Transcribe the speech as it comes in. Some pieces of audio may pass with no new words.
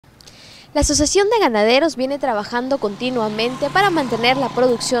La Asociación de Ganaderos viene trabajando continuamente para mantener la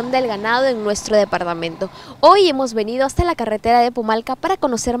producción del ganado en nuestro departamento. Hoy hemos venido hasta la carretera de Pumalca para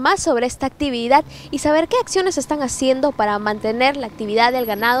conocer más sobre esta actividad y saber qué acciones están haciendo para mantener la actividad del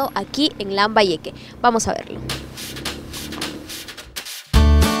ganado aquí en Lambayeque. Vamos a verlo.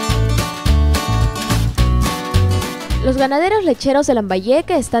 Los ganaderos lecheros de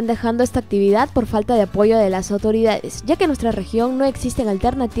Lambayeque están dejando esta actividad por falta de apoyo de las autoridades, ya que en nuestra región no existen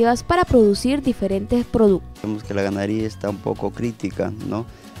alternativas para producir diferentes productos. Vemos que la ganadería está un poco crítica, ¿no?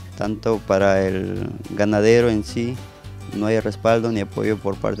 Tanto para el ganadero en sí, no hay respaldo ni apoyo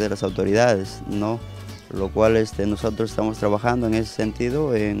por parte de las autoridades, ¿no? Lo cual nosotros estamos trabajando en ese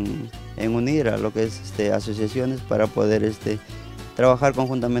sentido, en unir a lo que es asociaciones para poder trabajar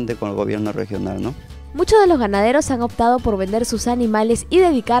conjuntamente con el gobierno regional, ¿no? Muchos de los ganaderos han optado por vender sus animales y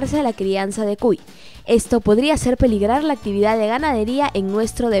dedicarse a la crianza de cuy. Esto podría hacer peligrar la actividad de ganadería en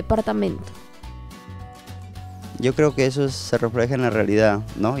nuestro departamento. Yo creo que eso se refleja en la realidad,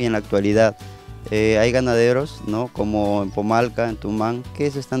 ¿no? Y en la actualidad. Hay ganaderos, ¿no? Como en Pumalca, en Tumán,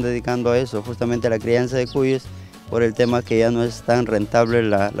 que se están dedicando a eso, justamente a la crianza de cuyes, por el tema que ya no es tan rentable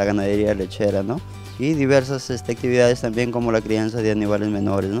la ganadería lechera, ¿no? Y diversas actividades también como la crianza de animales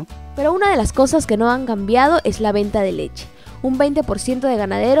menores, ¿no? Pero una de las cosas que no han cambiado es la venta de leche. Un 20% de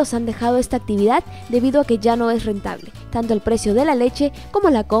ganaderos han dejado esta actividad debido a que ya no es rentable, tanto el precio de la leche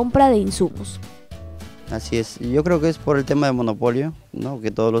como la compra de insumos. Así es, yo creo que es por el tema de monopolio, ¿no? Que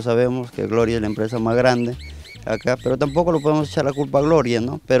todos lo sabemos, que Gloria es la empresa más grande acá, pero tampoco lo podemos echar la culpa a Gloria,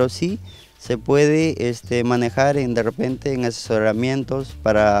 ¿no? Pero sí se puede manejar de repente en asesoramientos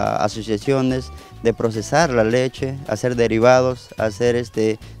para asociaciones de procesar la leche, hacer derivados, hacer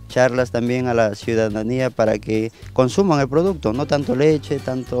charlas también a la ciudadanía para que consuman el producto, no tanto leche,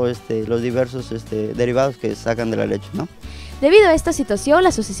 tanto los diversos derivados que sacan de la leche, ¿no? Debido a esta situación, la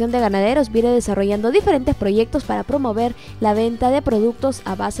Asociación de Ganaderos viene desarrollando diferentes proyectos para promover la venta de productos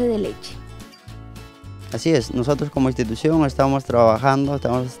a base de leche. Así es, nosotros como institución estamos trabajando,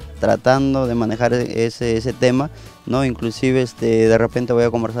 estamos tratando de manejar ese tema, ¿no? Inclusive de repente voy a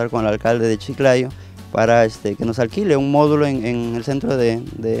conversar con el alcalde de Chiclayo para que nos alquile un módulo en el centro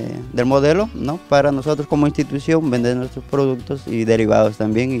del modelo, ¿no? Para nosotros como institución vender nuestros productos y derivados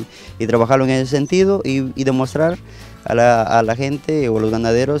también y trabajarlo en ese sentido y demostrar a la gente o los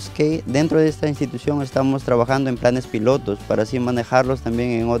ganaderos que dentro de esta institución estamos trabajando en planes pilotos para así manejarlos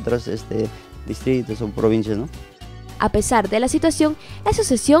también en otros distritos o provincias, ¿no? A pesar de la situación, la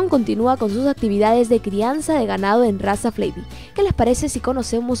asociación continúa con sus actividades de crianza de ganado en raza Flavy. ¿Qué les parece si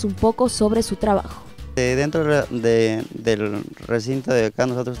conocemos un poco sobre su trabajo? Dentro del recinto de acá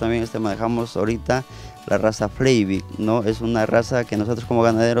nosotros también manejamos ahorita la raza Flavy, ¿no? Es una raza que nosotros como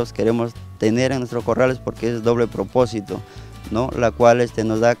ganaderos queremos tener en nuestros corrales porque es doble propósito, ¿no? La cual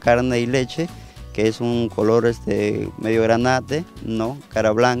nos da carne y leche, que es un color medio granate, ¿no?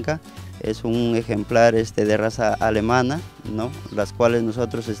 Cara blanca. Es un ejemplar de raza alemana, ¿no? Las cuales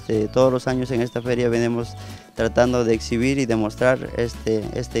nosotros todos los años en esta feria venimos tratando de exhibir y demostrar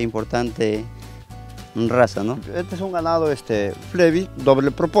esta importante raza, ¿no? Este es un ganado Flavy doble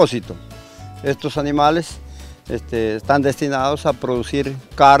propósito. Estos animales están destinados a producir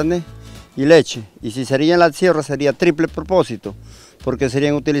carne y leche, y si sería en la sierra sería triple propósito, porque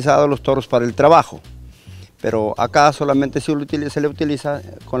serían utilizados los toros para el trabajo. Pero acá solamente se le utiliza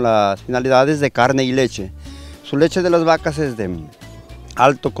con las finalidades de carne y leche. Su leche de las vacas es de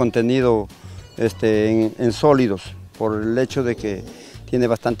alto contenido en sólidos, por el hecho de que tiene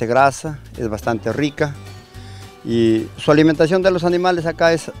bastante grasa, es bastante rica. Y su alimentación de los animales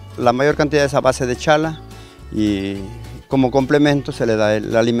acá es la mayor cantidad es a base de chala y como complemento se le da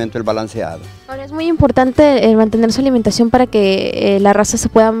el alimento, el balanceado. Ahora es muy importante mantener su alimentación para que la raza se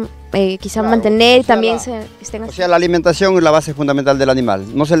pueda quizá mantener y también estén así. O sea, la alimentación es la base fundamental del animal,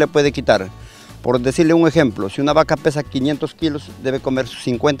 no se le puede quitar. Por decirle un ejemplo, si una vaca pesa 500 kilos, debe comer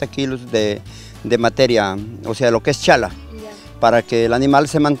 50 kilos de materia, o sea, lo que es chala, para que el animal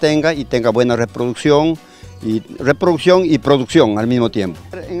se mantenga y tenga buena reproducción y producción al mismo tiempo.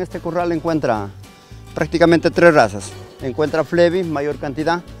 En este corral encuentra prácticamente 3 razas. Encuentra Flavy, mayor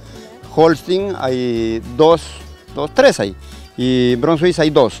cantidad, Holstein hay 3 hay, y Brunswick hay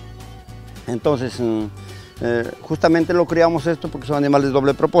 2. Entonces, justamente lo criamos esto porque son animales de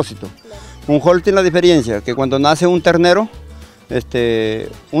doble propósito. Un Holstein, la diferencia, que cuando nace un ternero,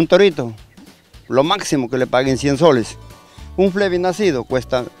 un torito, lo máximo que le paguen 100 soles. Un Flavy nacido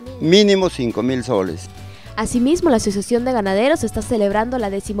cuesta mínimo 5.000 soles. Asimismo, la Asociación de Ganaderos está celebrando la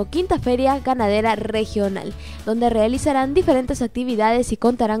 15ª Feria Ganadera Regional, donde realizarán diferentes actividades y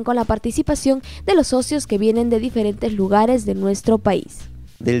contarán con la participación de los socios que vienen de diferentes lugares de nuestro país.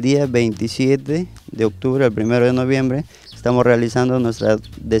 del día 27 de octubre al 1 de noviembre estamos realizando nuestra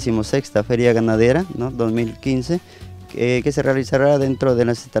 16ª Feria Ganadera, ¿no? 2015, que se realizará dentro de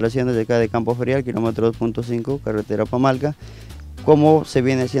las instalaciones de acá de Campo Ferial, kilómetro 2.5, carretera Pamalca, como se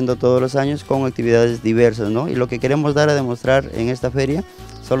viene haciendo todos los años con actividades diversas, ¿no? Y lo que queremos dar a demostrar en esta feria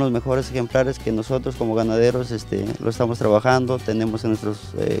son los mejores ejemplares que nosotros como ganaderos lo estamos trabajando, tenemos en nuestros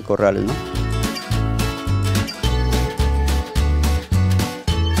corrales, ¿no?